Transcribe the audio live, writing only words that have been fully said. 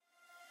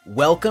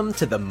Welcome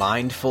to the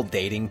Mindful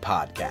Dating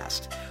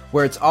Podcast,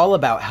 where it's all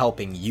about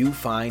helping you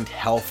find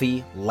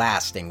healthy,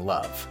 lasting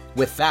love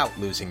without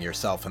losing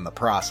yourself in the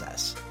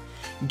process.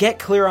 Get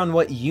clear on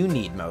what you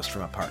need most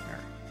from a partner.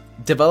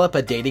 Develop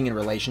a dating and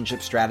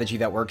relationship strategy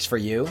that works for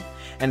you,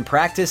 and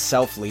practice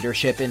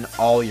self-leadership in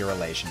all your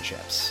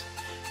relationships.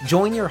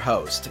 Join your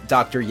host,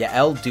 Dr.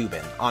 Yael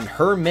Dubin, on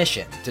her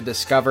mission to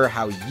discover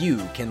how you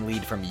can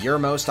lead from your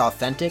most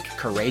authentic,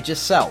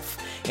 courageous self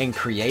and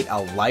create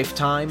a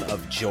lifetime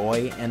of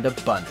joy and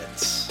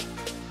abundance.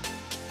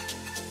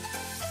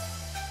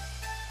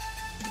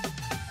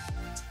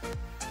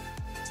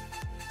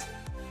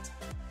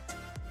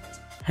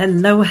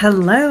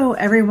 Hello,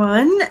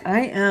 everyone.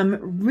 I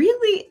am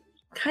really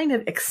kind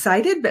of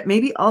excited, but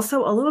maybe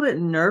also a little bit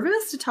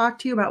nervous to talk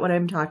to you about what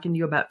I'm talking to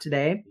you about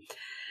today.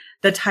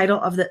 The title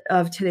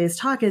of today's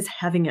talk is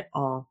Having It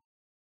All.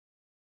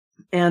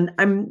 And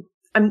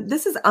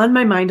this is on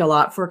my mind a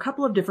lot for a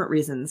couple of different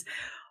reasons.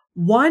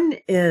 One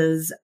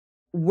is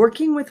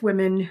working with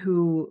women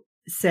who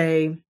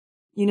say,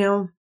 you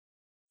know,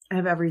 I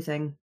have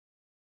everything.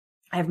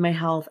 I have my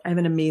health. I have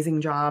an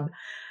amazing job.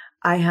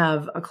 I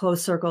have a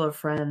close circle of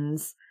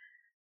friends.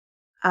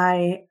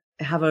 I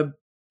have a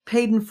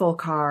paid in full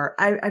car.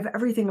 I have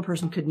everything a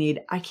person could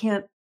need. I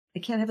can't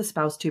have a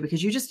spouse too,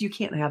 because you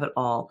can't have it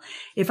all.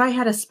 If I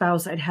had a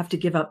spouse, I'd have to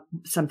give up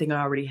something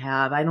I already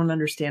have. I don't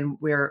understand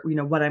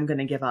what I'm going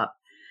to give up.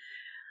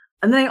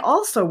 And then I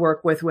also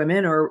work with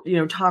women or,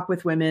 talk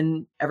with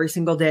women every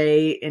single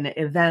day in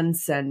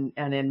events and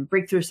in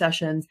breakthrough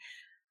sessions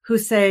who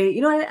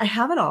say, I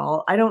have it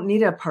all. I don't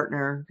need a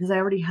partner because I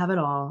already have it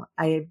all.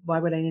 Why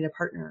would I need a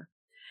partner?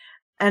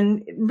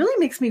 And it really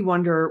makes me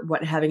wonder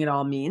what having it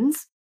all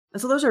means.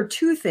 So those are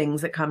two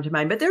things that come to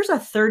mind, but there's a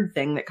third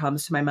thing that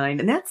comes to my mind,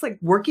 and that's like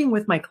working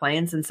with my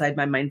clients inside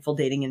my Mindful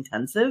Dating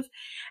Intensive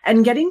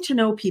and getting to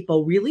know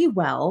people really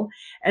well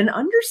and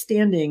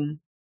understanding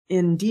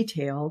in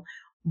detail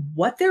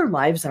what their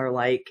lives are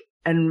like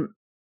and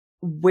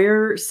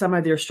where some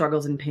of their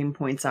struggles and pain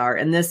points are.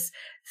 And this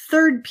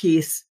third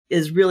piece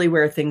is really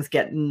where things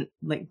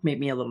made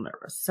me a little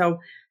nervous.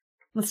 So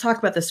let's talk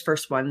about this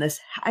first one.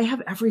 I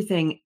have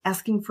everything.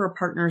 Asking for a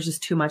partner is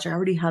just too much. I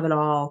already have it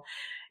all.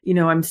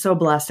 I'm so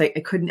blessed. I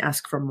couldn't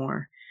ask for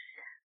more.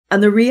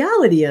 And the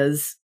reality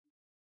is,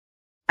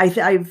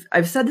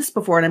 I've said this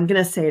before, and I'm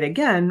going to say it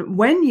again.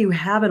 When you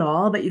have it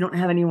all, but you don't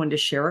have anyone to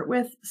share it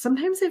with,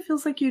 sometimes it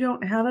feels like you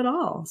don't have it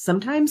all.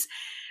 Sometimes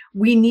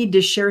we need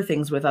to share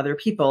things with other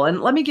people.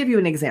 And let me give you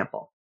an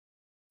example.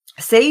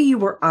 Say you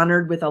were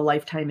honored with a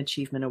Lifetime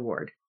Achievement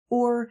Award,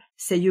 or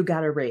say you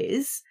got a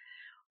raise,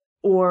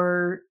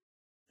 or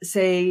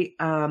say,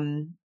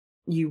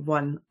 you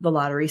won the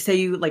lottery. Say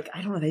you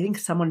I don't know, I think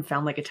someone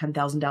found like a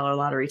 $10,000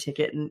 lottery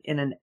ticket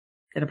in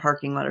a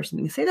parking lot or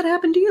something. Say that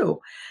happened to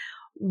you.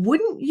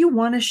 Wouldn't you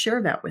want to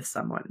share that with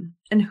someone?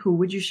 And who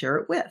would you share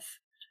it with?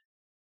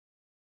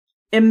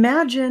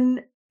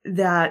 Imagine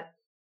that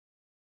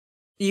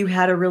you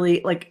had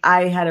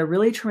I had a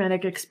really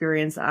traumatic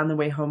experience on the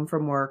way home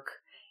from work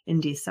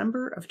in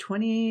December of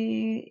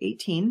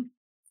 2018.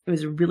 It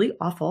was really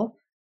awful.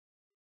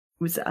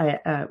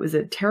 It was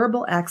a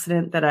terrible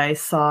accident that I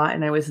saw,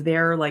 and I was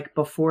there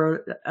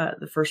before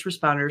the first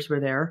responders were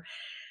there.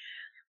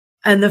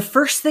 And the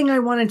first thing I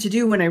wanted to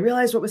do when I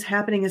realized what was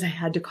happening is I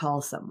had to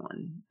call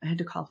someone. I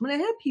had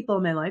people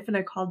in my life, and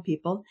I called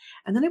people.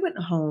 And then I went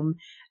home,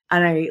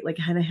 and I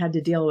kind of had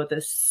to deal with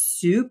this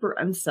super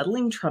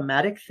unsettling,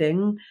 traumatic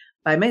thing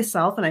by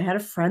myself. And I had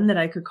a friend that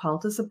I could call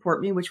to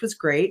support me, which was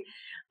great.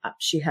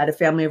 She had a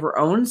family of her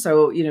own.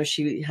 So,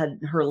 she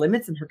had her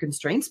limits and her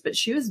constraints, but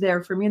she was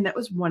there for me, and that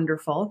was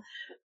wonderful.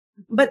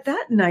 But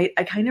that night,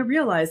 I kind of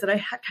realized that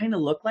I kind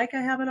of look like I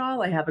have it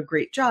all. I have a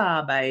great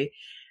job. I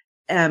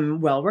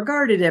am well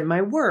regarded at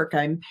my work.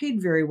 I'm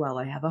paid very well.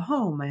 I have a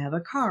home. I have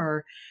a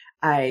car.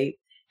 I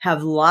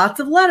have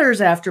lots of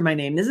letters after my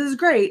name. This is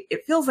great.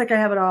 It feels like I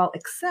have it all,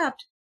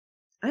 except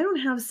I don't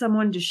have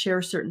someone to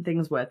share certain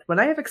things with. When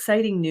I have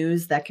exciting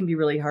news, that can be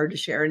really hard to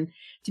share. And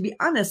to be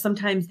honest,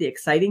 sometimes the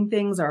exciting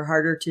things are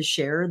harder to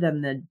share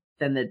than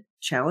the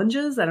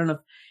challenges. I don't know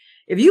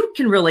if you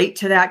can relate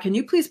to that. Can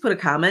you please put a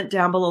comment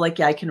down below?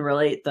 Yeah, I can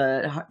relate.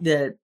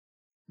 The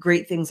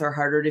great things are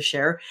harder to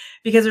share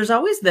because there's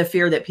always the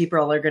fear that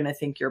people are going to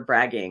think you're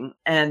bragging.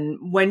 And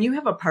when you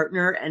have a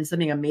partner and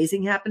something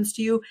amazing happens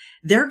to you,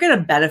 they're going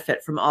to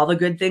benefit from all the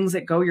good things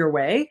that go your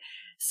way.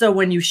 So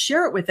when you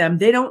share it with them,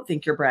 they don't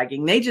think you're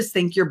bragging. They just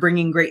think you're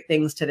bringing great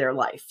things to their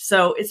life.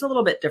 So it's a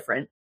little bit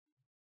different.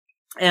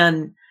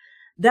 And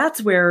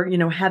that's where,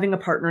 having a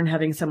partner and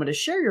having someone to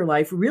share your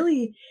life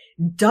really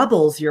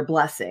doubles your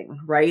blessing,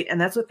 right? And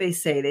that's what they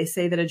say. They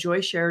say that a joy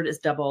shared is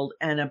doubled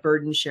and a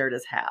burden shared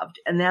is halved.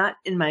 And that,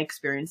 in my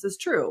experience, is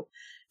true.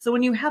 So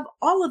when you have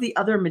all of the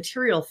other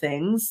material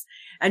things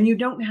and you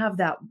don't have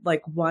that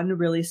one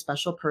really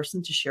special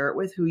person to share it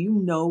with who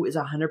is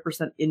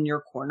 100% in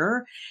your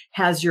corner,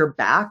 has your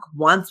back,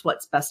 wants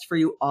what's best for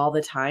you all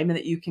the time, and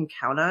that you can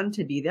count on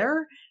to be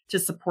there to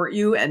support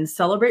you and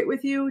celebrate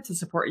with you, to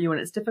support you when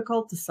it's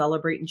difficult, to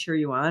celebrate and cheer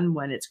you on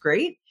when it's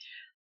great,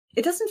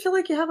 it doesn't feel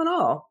like you have it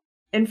all.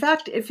 In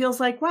fact, it feels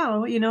like,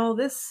 wow, all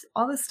this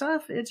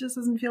stuff, it just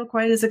doesn't feel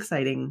quite as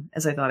exciting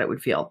as I thought it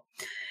would feel.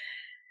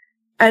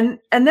 And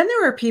then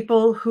there are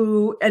people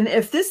who, and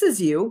if this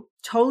is you,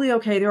 totally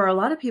okay. There are a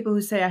lot of people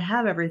who say, I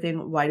have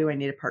everything. Why do I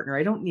need a partner?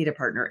 I don't need a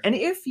partner. And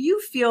if you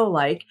feel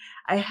like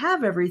I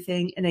have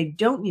everything and I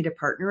don't need a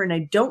partner and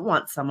I don't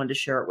want someone to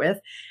share it with,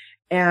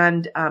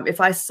 and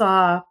if I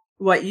saw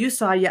what you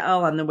saw,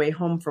 Yael, on the way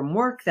home from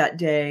work that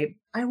day,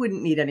 I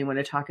wouldn't need anyone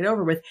to talk it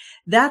over with.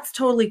 That's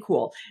totally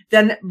cool.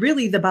 Then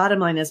really the bottom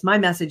line is my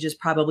message is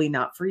probably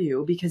not for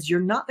you, because you're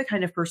not the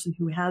kind of person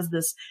who has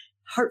this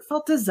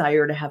heartfelt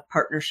desire to have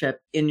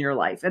partnership in your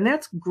life. And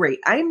that's great.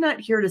 I'm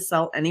not here to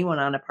sell anyone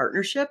on a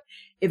partnership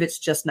if it's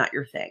just not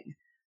your thing.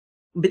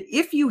 But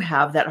if you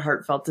have that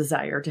heartfelt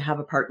desire to have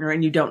a partner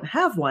and you don't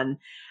have one,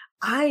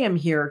 I am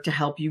here to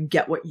help you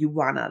get what you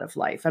want out of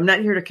life. I'm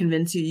not here to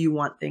convince you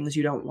want things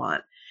you don't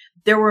want.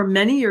 There were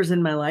many years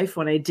in my life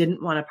when I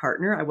didn't want a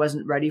partner. I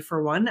wasn't ready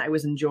for one. I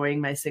was enjoying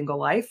my single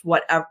life,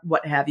 what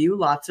have you,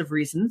 lots of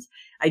reasons.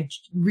 I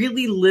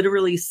really,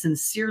 literally,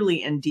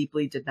 sincerely, and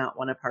deeply did not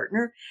want a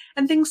partner,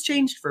 and things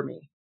changed for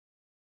me.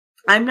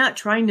 I'm not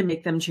trying to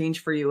make them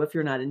change for you if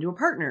you're not into a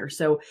partner.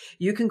 So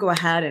you can go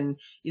ahead and,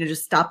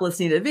 just stop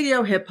listening to the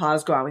video, hit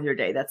pause, go on with your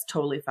day. That's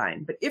totally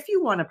fine. But if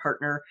you want a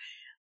partner,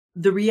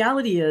 the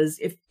reality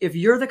is if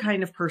you're the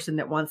kind of person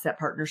that wants that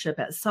partnership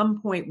at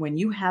some point, when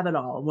you have it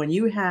all, when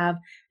you have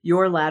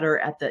your ladder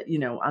at the,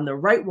 on the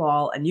right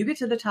wall, and you get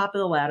to the top of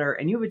the ladder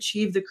and you've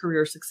achieved the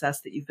career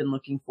success that you've been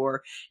looking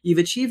for, you've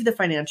achieved the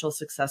financial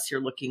success you're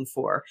looking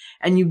for,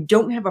 and you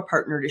don't have a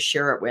partner to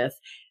share it with,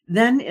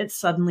 then it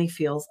suddenly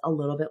feels a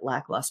little bit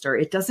lackluster.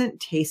 It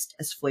doesn't taste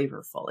as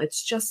flavorful.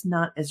 It's just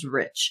not as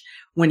rich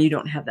when you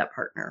don't have that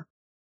partner.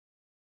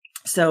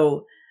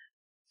 So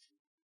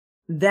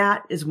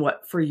that is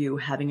what for you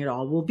having it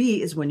all will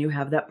be, is when you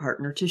have that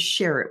partner to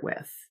share it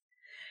with.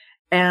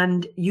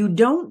 And you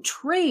don't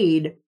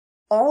trade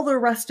all the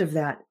rest of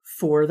that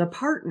for the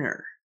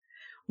partner.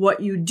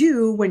 What you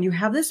do when you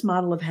have this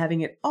model of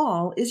having it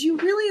all is you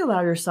really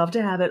allow yourself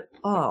to have it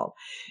all.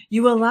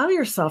 You allow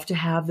yourself to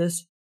have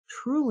this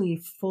truly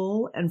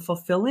full and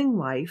fulfilling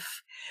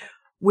life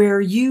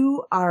where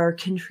you are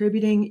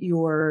contributing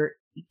your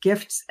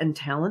gifts and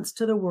talents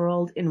to the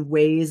world in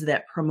ways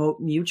that promote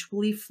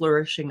mutually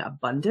flourishing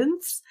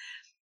abundance.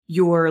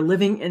 You're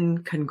living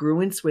in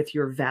congruence with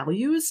your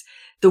values,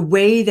 the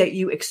way that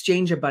you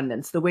exchange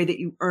abundance, the way that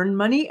you earn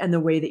money, and the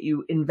way that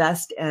you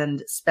invest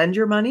and spend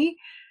your money.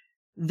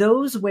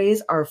 Those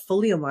ways are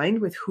fully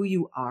aligned with who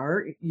you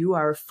are. You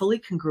are fully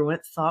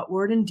congruent, thought,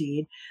 word, and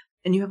deed.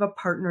 And you have a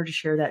partner to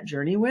share that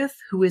journey with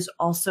who is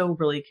also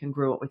really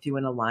congruent with you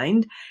and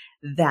aligned.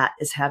 That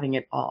is having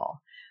it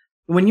all.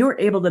 When you're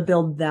able to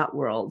build that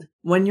world,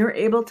 when you're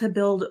able to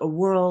build a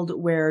world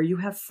where you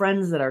have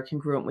friends that are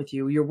congruent with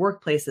you, your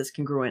workplace is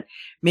congruent.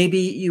 Maybe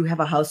you have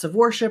a house of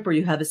worship, or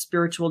you have a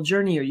spiritual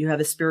journey, or you have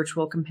a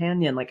spiritual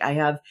companion. Like I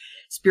have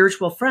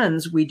spiritual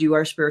friends. We do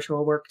our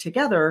spiritual work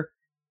together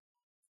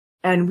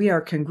and we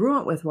are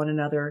congruent with one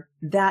another.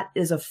 That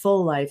is a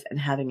full life and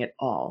having it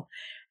all.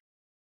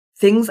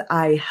 Things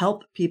I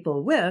help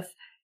people with,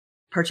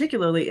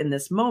 particularly in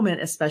this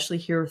moment, especially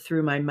here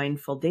through my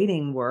mindful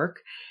dating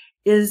work,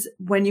 is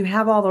when you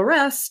have all the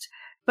rest,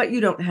 but you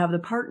don't have the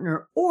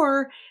partner.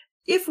 Or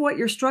if what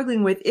you're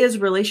struggling with is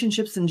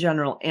relationships in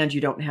general and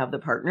you don't have the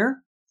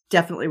partner,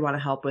 definitely want to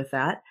help with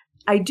that.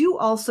 I do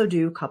also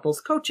do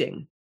couples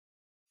coaching,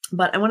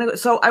 but I want to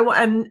go.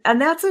 And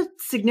that's a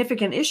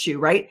significant issue,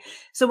 right?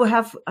 So we'll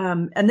have,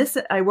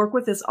 I work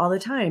with this all the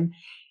time.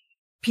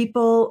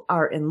 People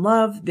are in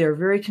love. They're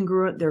very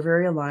congruent. They're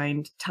very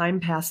aligned. Time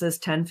passes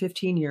 10,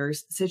 15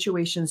 years.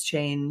 Situations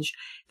change.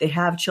 They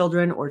have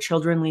children, or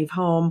children leave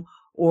home,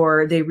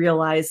 or they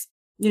realize,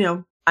 we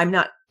don't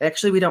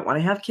want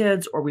to have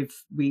kids, or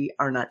we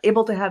are not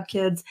able to have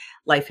kids.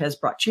 Life has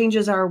brought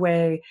changes our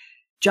way.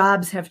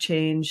 Jobs have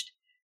changed.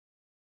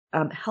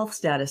 Health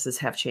statuses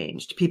have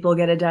changed. People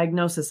get a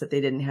diagnosis that they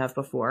didn't have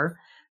before.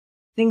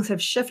 Things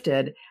have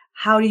shifted.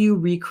 How do you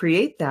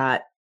recreate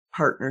that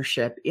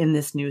partnership in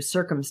this new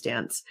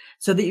circumstance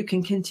so that you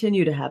can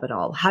continue to have it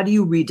all? How do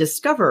you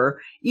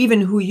rediscover even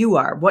who you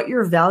are, what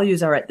your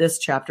values are at this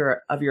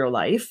chapter of your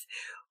life?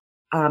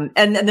 And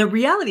the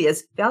reality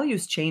is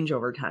values change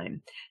over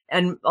time.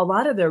 And a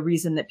lot of the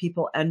reason that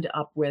people end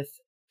up with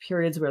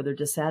periods where they're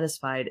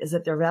dissatisfied is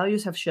that their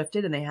values have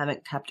shifted and they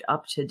haven't kept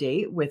up to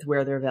date with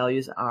where their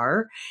values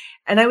are.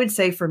 And I would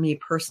say for me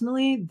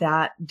personally,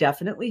 that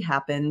definitely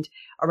happened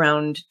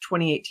around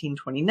 2018,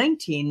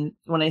 2019,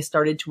 when I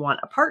started to want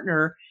a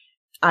partner.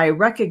 I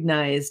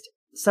recognized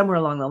somewhere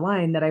along the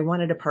line that I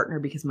wanted a partner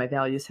because my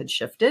values had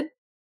shifted.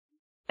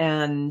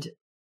 And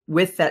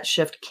with that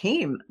shift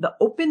came the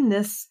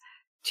openness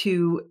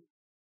to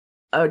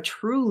a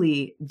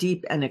truly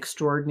deep and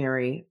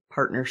extraordinary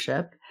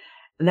partnership.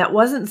 And that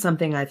wasn't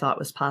something I thought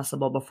was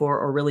possible before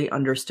or really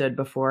understood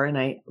before.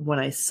 And when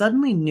I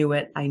suddenly knew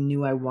it, I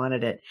knew I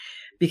wanted it,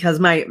 because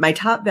my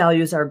top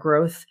values are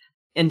growth,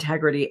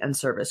 integrity, and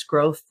service.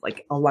 Growth,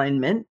 like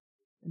alignment,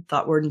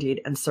 thought, word, and deed,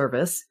 and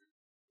service.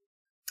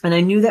 And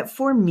I knew that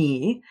for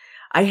me,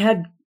 I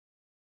had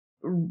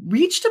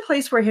reached a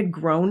place where I had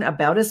grown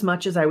about as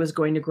much as I was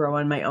going to grow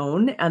on my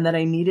own, and that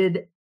I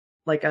needed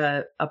like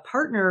a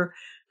partner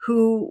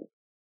who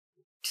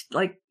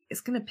like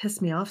is going to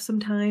piss me off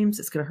sometimes.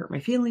 It's going to hurt my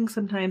feelings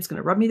sometimes, going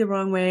to rub me the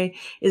wrong way,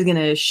 is going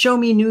to show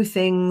me new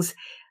things,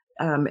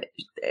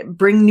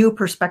 bring new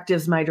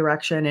perspectives my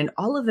direction, and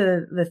all of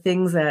the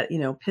things that,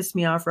 piss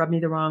me off, rub me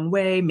the wrong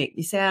way, make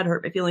me sad,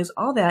 hurt my feelings.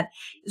 All that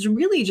is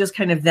really just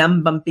kind of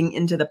them bumping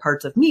into the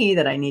parts of me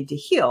that I need to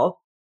heal.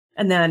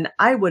 And then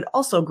I would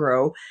also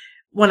grow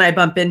when I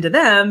bump into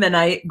them, and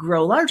I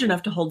grow large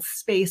enough to hold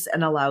space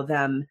and allow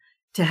them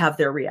to have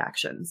their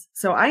reactions.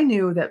 So I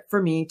knew that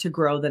for me to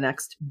grow the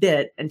next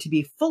bit and to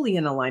be fully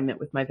in alignment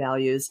with my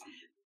values,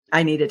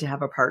 I needed to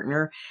have a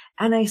partner.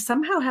 And I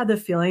somehow had the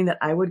feeling that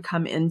I would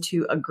come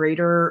into a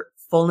greater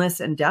fullness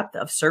and depth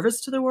of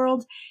service to the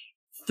world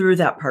through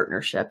that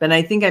partnership. And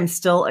I think I'm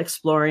still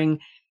exploring,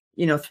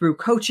 through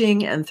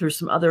coaching and through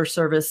some other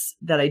service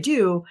that I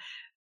do,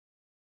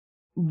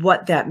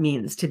 what that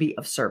means to be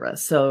of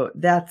service. So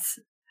that's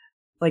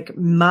like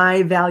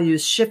my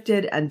values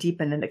shifted and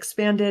deepened and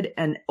expanded,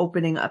 and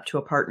opening up to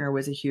a partner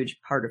was a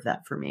huge part of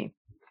that for me.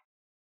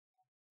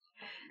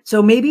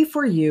 So maybe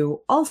for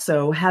you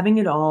also, having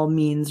it all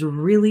means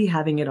really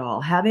having it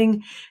all,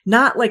 having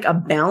not like a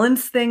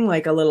balance thing,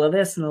 like a little of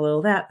this and a little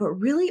of that, but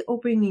really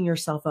opening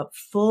yourself up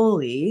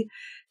fully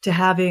to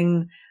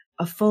having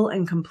a full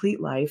and complete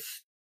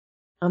life.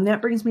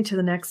 That brings me to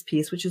the next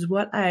piece, which is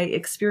what I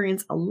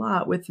experience a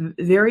lot with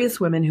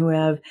various women who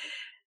have,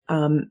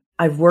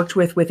 I've worked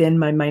with within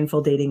my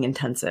Mindful Dating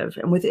Intensive.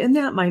 And within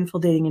that Mindful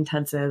Dating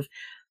Intensive,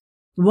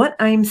 what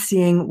I'm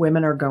seeing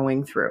women are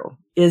going through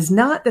is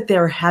not that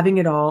they're having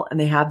it all and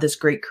they have this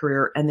great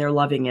career and they're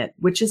loving it,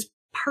 which is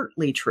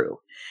partly true.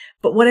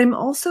 But what I'm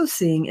also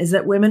seeing is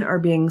that women are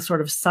being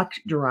sort of sucked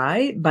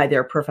dry by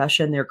their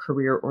profession, their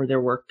career, or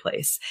their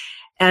workplace.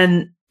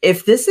 And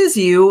if this is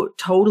you,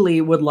 totally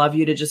would love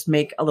you to just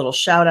make a little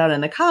shout out in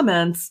the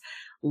comments.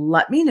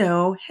 Let me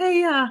know,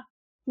 hey,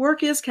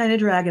 work is kind of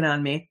dragging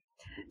on me.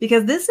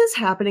 Because this is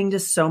happening to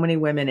so many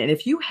women. And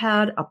if you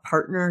had a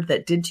partner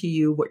that did to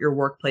you what your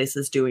workplace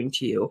is doing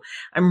to you,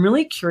 I'm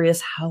really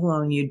curious how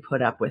long you'd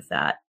put up with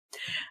that.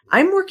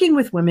 I'm working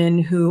with women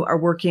who are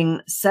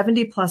working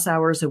 70 plus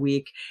hours a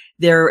week.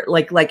 They're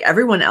like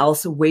everyone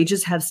else,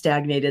 wages have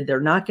stagnated.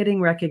 They're not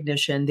getting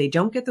recognition. They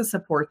don't get the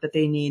support that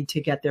they need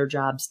to get their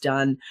jobs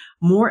done.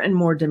 More and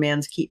more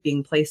demands keep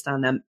being placed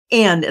on them.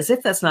 And as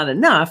if that's not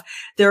enough,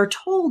 they're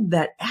told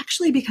that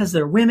actually because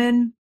they're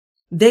women,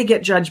 they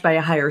get judged by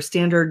a higher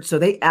standard. So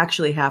they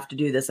actually have to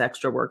do this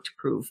extra work to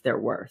prove their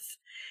worth.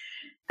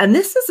 And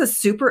this is a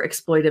super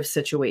exploitive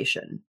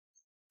situation.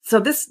 So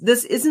this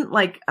isn't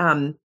like,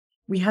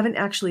 we haven't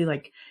actually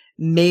like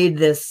made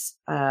this,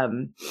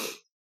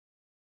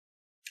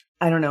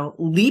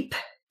 leap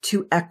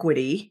to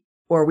equity,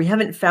 or we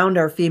haven't found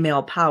our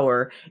female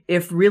power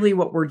if really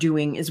what we're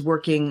doing is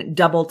working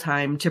double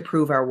time to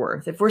prove our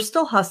worth. If we're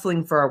still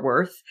hustling for our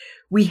worth,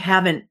 we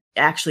haven't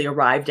actually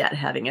arrived at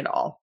having it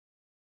all.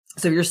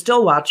 So if you're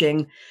still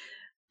watching,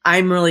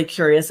 I'm really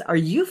curious, are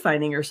you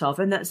finding yourself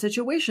in that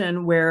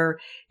situation where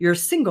you're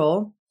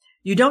single,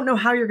 you don't know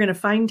how you're going to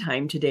find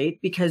time to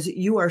date because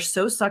you are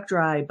so sucked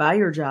dry by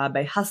your job,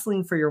 by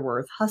hustling for your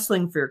worth,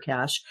 hustling for your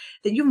cash,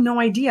 that you have no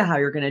idea how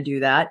you're going to do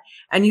that.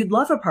 And you'd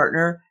love a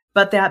partner,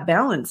 but that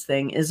balance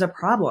thing is a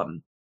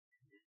problem.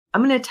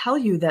 I'm going to tell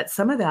you that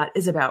some of that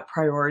is about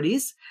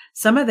priorities.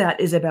 Some of that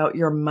is about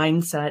your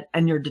mindset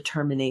and your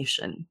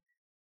determination.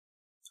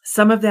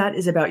 Some of that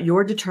is about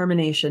your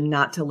determination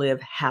not to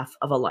live half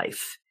of a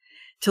life,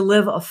 to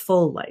live a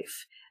full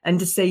life, and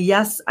to say,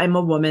 yes, I'm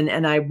a woman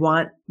and I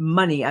want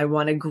money. I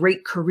want a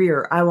great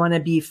career. I want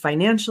to be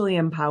financially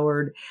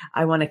empowered.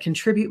 I want to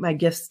contribute my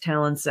gifts,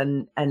 talents,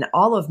 and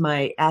all of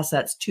my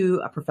assets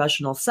to a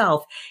professional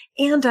self.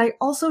 And I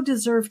also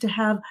deserve to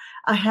have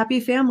a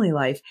happy family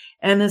life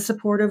and a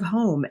supportive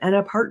home and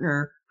a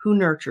partner who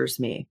nurtures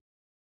me.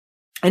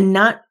 And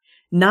not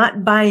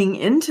buying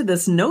into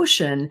this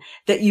notion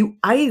that you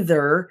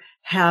either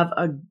have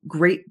a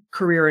great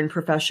career and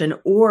profession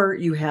or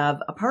you have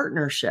a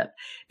partnership.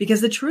 Because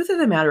the truth of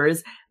the matter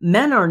is,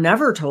 men are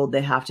never told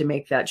they have to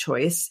make that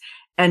choice.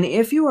 And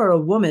if you are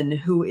a woman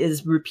who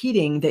is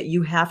repeating that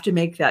you have to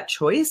make that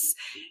choice,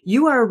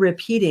 you are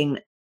repeating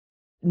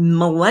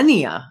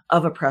millennia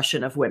of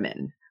oppression of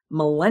women.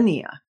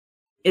 Millennia.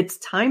 It's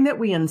time that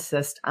we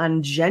insist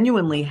on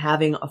genuinely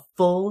having a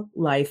full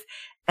life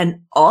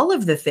and all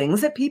of the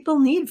things that people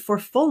need for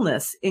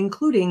fullness,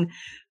 including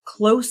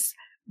close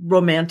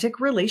romantic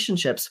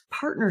relationships,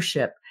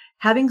 partnership,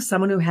 having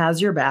someone who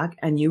has your back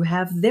and you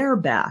have their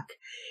back,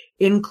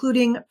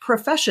 including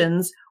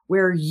professions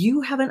where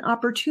you have an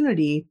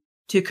opportunity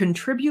to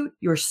contribute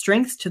your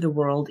strengths to the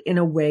world in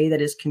a way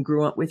that is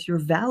congruent with your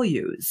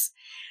values.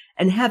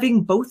 And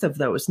having both of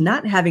those,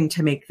 not having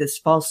to make this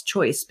false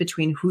choice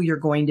between who you're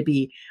going to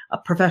be, a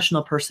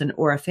professional person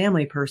or a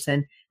family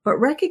person, but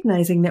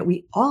recognizing that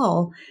we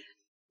all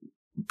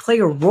play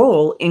a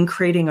role in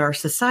creating our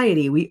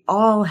society. We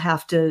all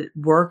have to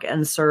work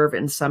and serve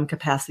in some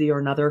capacity or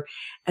another,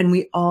 and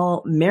we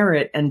all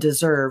merit and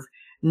deserve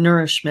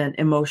nourishment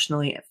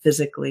emotionally,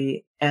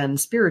 physically, and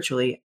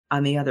spiritually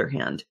on the other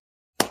hand.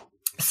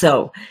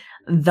 So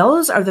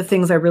those are the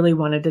things I really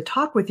wanted to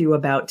talk with you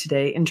about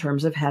today in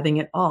terms of having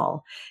it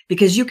all,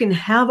 because you can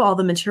have all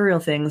the material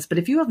things, but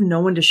if you have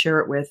no one to share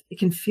it with, it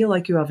can feel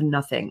like you have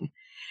nothing.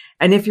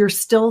 And if you're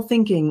still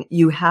thinking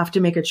you have to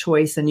make a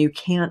choice and you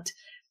can't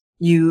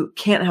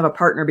have a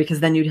partner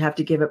because then you'd have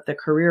to give up the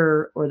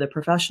career or the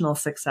professional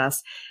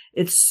success,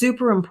 it's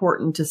super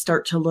important to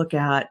start to look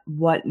at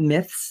what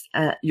myths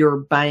you're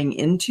buying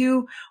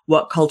into,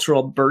 what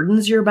cultural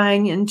burdens you're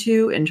buying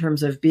into in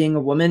terms of being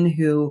a woman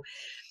who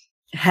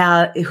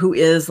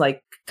is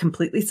like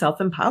completely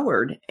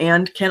self-empowered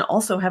and can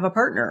also have a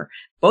partner.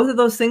 Both of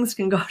those things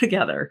can go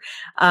together.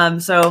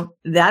 So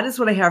that is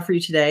what I have for you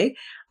today.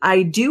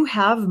 I do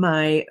have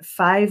my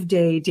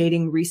 5-day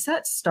dating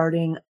reset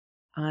starting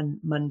on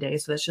Monday.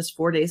 So that's just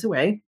 4 days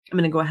away. I'm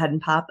going to go ahead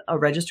and pop a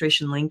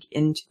registration link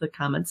into the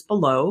comments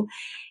below.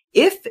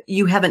 If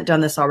you haven't done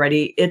this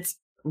already, it's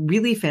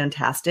really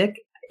fantastic.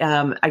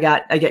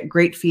 I get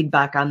great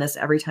feedback on this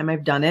every time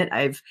I've done it.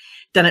 I've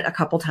done it a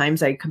couple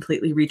times. I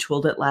completely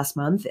retooled it last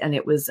month and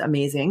it was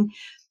amazing.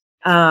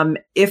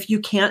 If you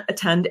can't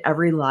attend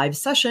every live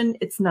session,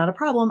 it's not a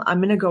problem. I'm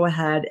going to go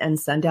ahead and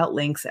send out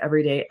links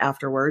every day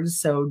afterwards.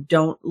 So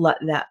don't let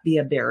that be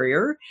a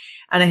barrier.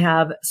 And I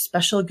have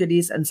special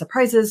goodies and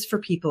surprises for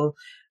people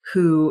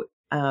who,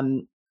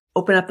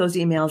 open up those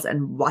emails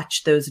and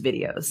watch those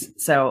videos.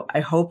 So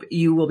I hope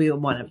you will be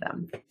one of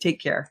them.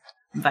 Take care.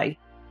 Bye.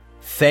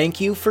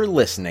 Thank you for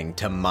listening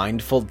to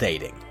Mindful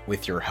Dating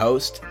with your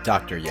host,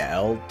 Dr.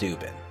 Yael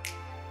Dubin.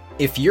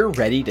 If you're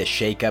ready to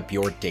shake up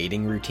your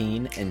dating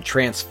routine and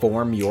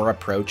transform your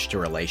approach to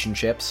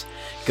relationships,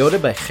 go to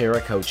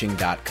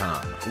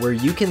BechiraCoaching.com, where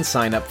you can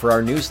sign up for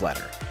our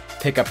newsletter,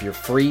 pick up your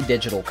free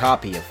digital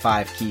copy of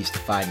 5 Keys to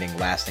Finding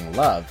Lasting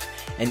Love,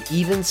 and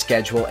even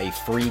schedule a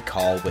free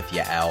call with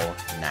Yael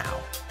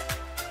now.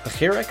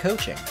 Bechira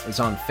Coaching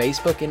is on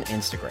Facebook and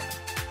Instagram.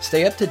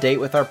 Stay up to date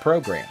with our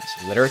programs,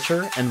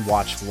 literature, and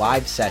watch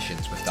live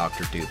sessions with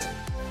Dr. Dubin.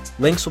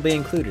 Links will be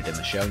included in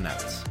the show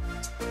notes.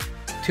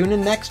 Tune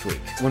in next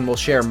week when we'll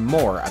share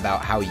more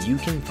about how you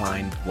can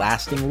find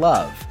lasting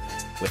love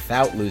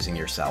without losing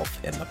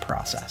yourself in the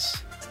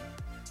process.